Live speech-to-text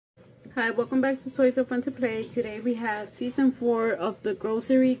Hi, welcome back to Toys So Fun to Play. Today we have season 4 of the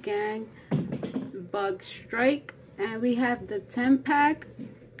Grocery Gang Bug Strike, and we have the 10 pack,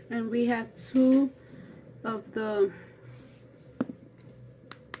 and we have 2 of the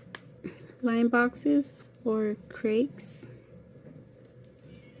line boxes or crates,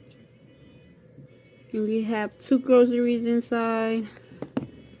 and we have 2 groceries inside.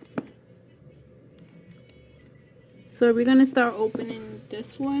 So we're gonna start opening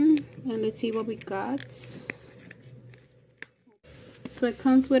this one and let's see what we got. So it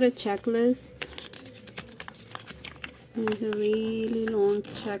comes with a checklist. It's a really long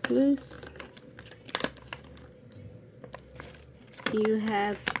checklist. You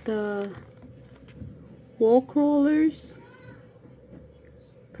have the wall crawlers,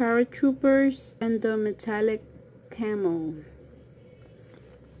 paratroopers, and the metallic camo.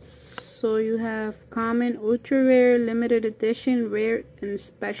 So you have common, ultra rare, limited edition, rare, and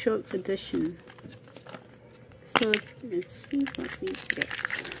special edition. So let's see what we get.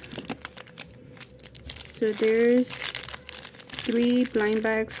 So there's 3 blind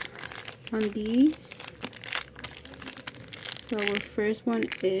bags on these. So our first one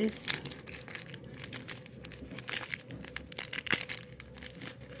is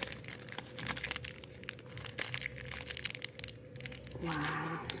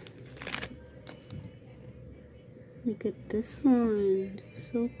wow. Look at this one,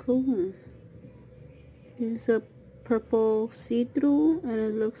 so cool. It's a purple see-through and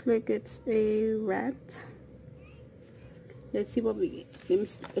it looks like it's a rat. Let's see what we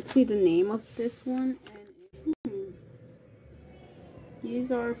get. Let's see the name of this one. And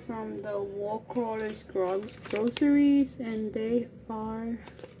these are from the Wall Crawlers Groceries, and they are,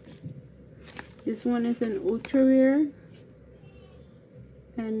 this one is an ultra rare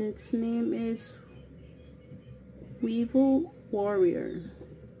and its name is Weevil Warrior.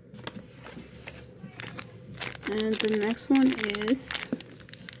 And the next one is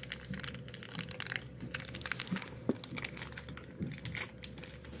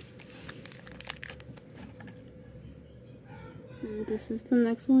this is the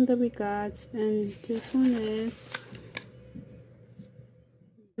next one that we got, and this one is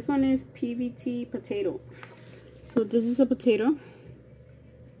PVT potato. So this is a potato,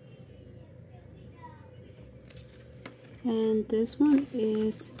 and this one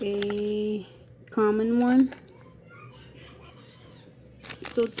is a common one.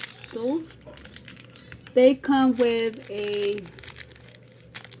 So those, they come with a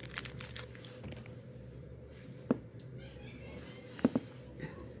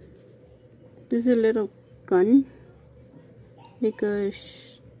this is a little gun, like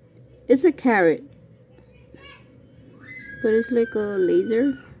it's a carrot, but it's like a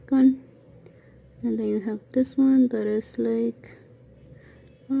laser gun. And then you have this one that is like,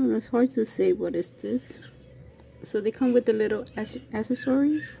 I don't know, it's hard to say what is this. So they come with the little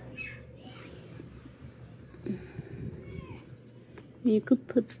accessories. And you could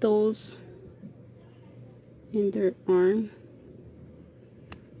put those in their arm.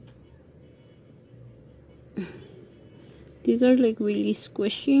 These are like really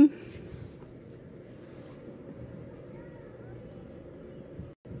squishy.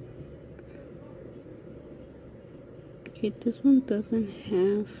 Okay, this one doesn't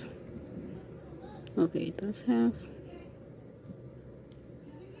have, okay, it does have.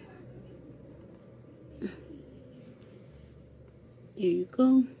 Here you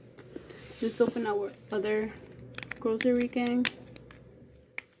go. Let's open our other Grocery Gang.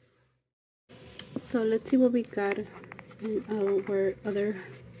 So let's see what we got in our other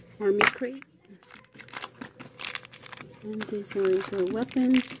army crate. And these are the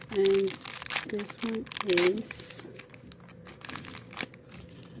weapons, and this one is,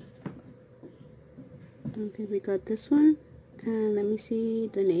 okay, we got this one, and let me see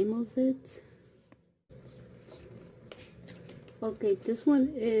the name of it. Okay, this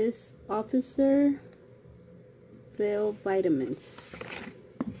one is Officer Veil Vitamins.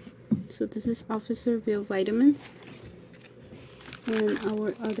 So this is Officer Veil Vitamins. And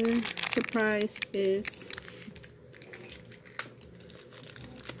our other surprise is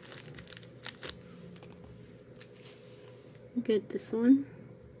get this one.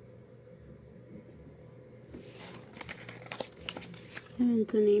 And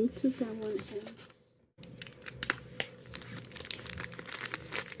the name to that one is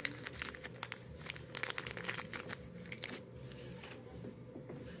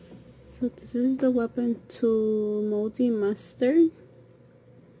so this is the weapon to Moldy Mustard.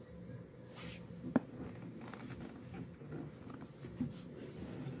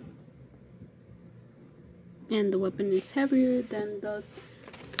 And the weapon is heavier than the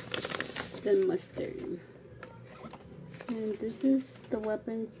than mustard. And this is the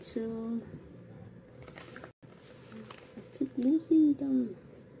weapon to... I keep losing them.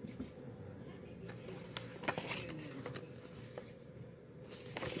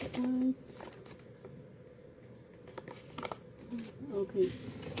 What? Okay.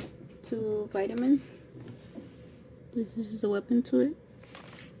 To vitamin. This is the weapon to it.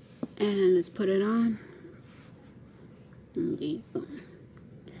 And let's put it on. And there you go.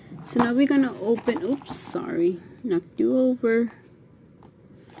 So now we're gonna open, oops, sorry, knocked you over.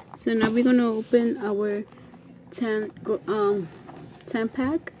 So now we're gonna open our 10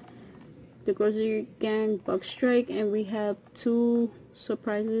 pack, the Grocery Gang Bug Strike, and we have 2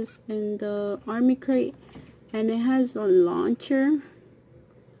 surprises in the army crate, and it has a launcher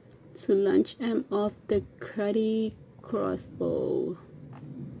to launch them off the cruddy crossbow.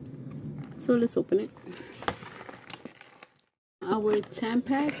 So let's open it. Our 10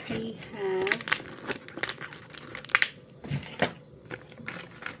 pack, we have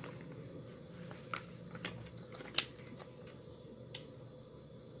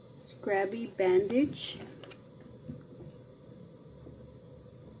Scrabby Bandage,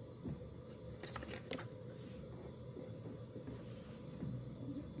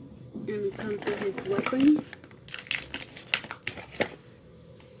 and it comes with his weapon.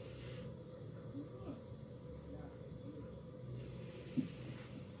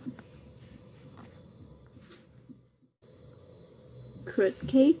 Crud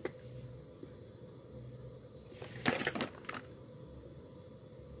cake,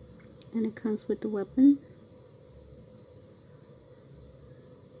 and it comes with the weapon.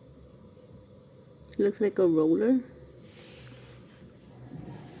 It looks like a roller.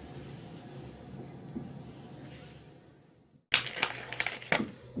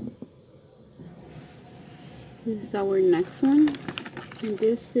 This is our next one, and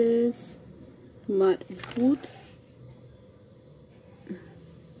this is mud boot.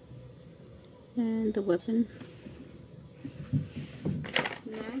 And the weapon.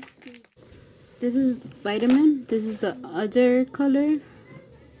 Next, this is vitamin. This is the other color.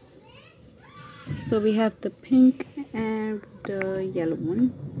 So we have the pink and the yellow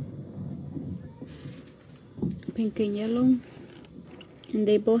one. Pink and yellow. And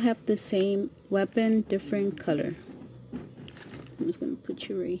they both have the same weapon, different color. I'm just going to put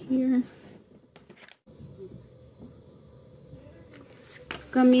you right here.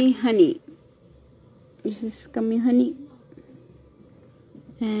 Scummy honey. This is Scummy honey.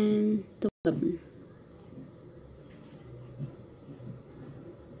 And the weapon.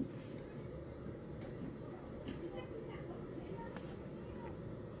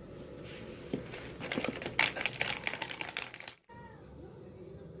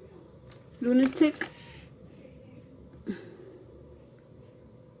 Lunatic.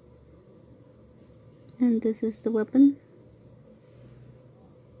 And this is the weapon.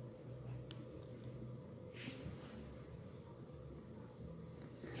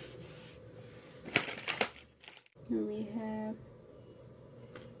 And we have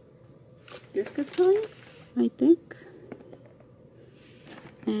this guitar, I think.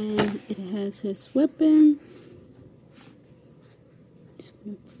 And it has his weapon. Just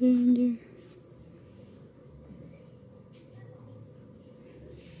gonna put it in there.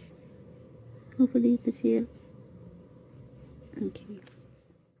 Hopefully you can see it. Okay.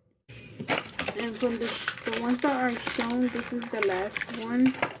 And from the ones that are shown, this is the last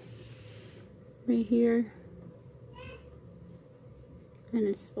one. Right here. And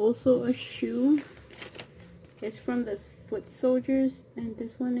it's also a shoe. It's from the Foot Soldiers. And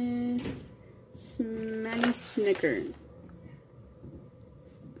this one is Smelly Sneaker.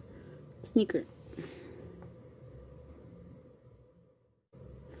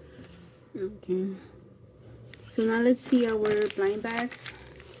 Okay. So now let's see our blind bags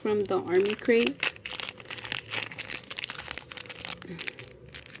from the army crate.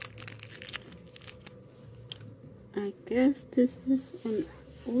 I guess this is an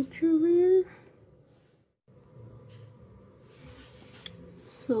ultra rare.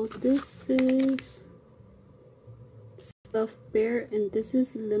 So this is Stuffed Bear, and this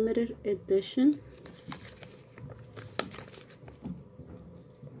is limited edition.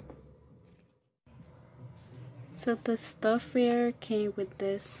 So the Stuffed Bear came with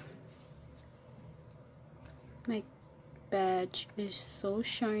this like badge. It's so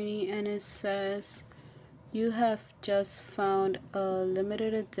shiny, and it says, "You have just found a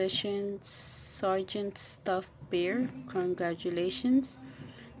limited edition Sergeant Stuffed Bear. Congratulations."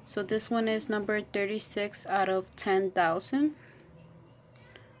 So this one is number 36 out of 10,000.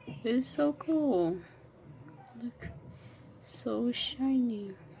 It's so cool. Look, so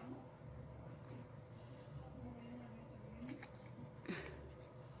shiny.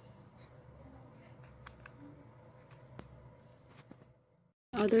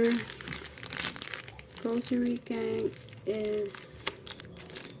 other grocery gang is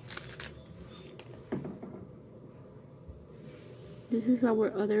this is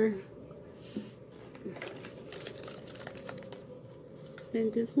our other,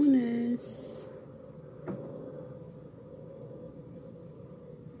 and this one is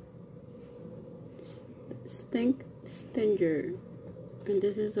Stink Stinger, and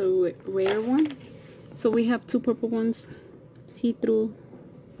this is a rare one. So we have two purple ones, see-through,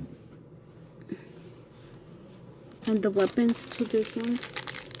 and the weapons to this one.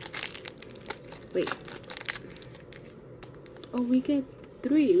 Wait. Oh, we get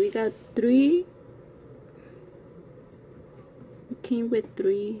three. We got three. It came with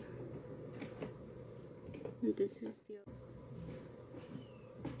three. And this is the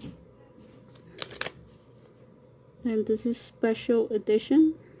and this is special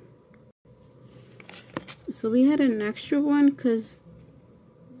edition. So we had an extra one because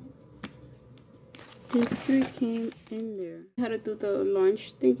these three came in there. We had to do the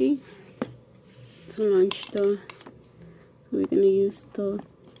launch thingy to launch the, we're gonna use the,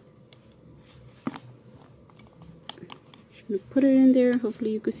 I'm gonna put it in there,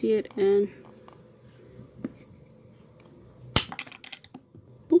 hopefully you can see it, and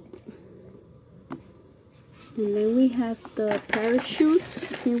boop. And then we have the parachute.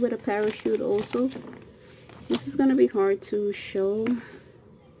 It came with a parachute also. This is gonna be hard to show.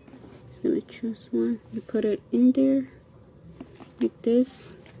 Just gonna choose one. You put it in there like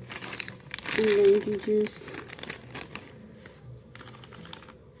this, and then you just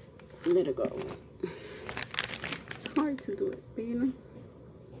let it go. It's hard to do it, but you know.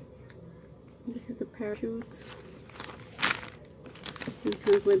 This is the parachute. It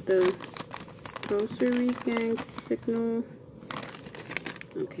comes with the grocery gang signal.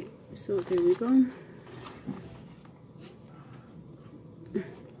 Okay, so there we go.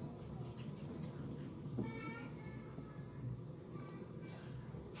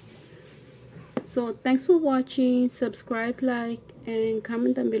 So thanks for watching. Subscribe, like, and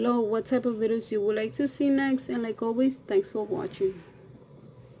comment down below what type of videos you would like to see next. And like always, thanks for watching.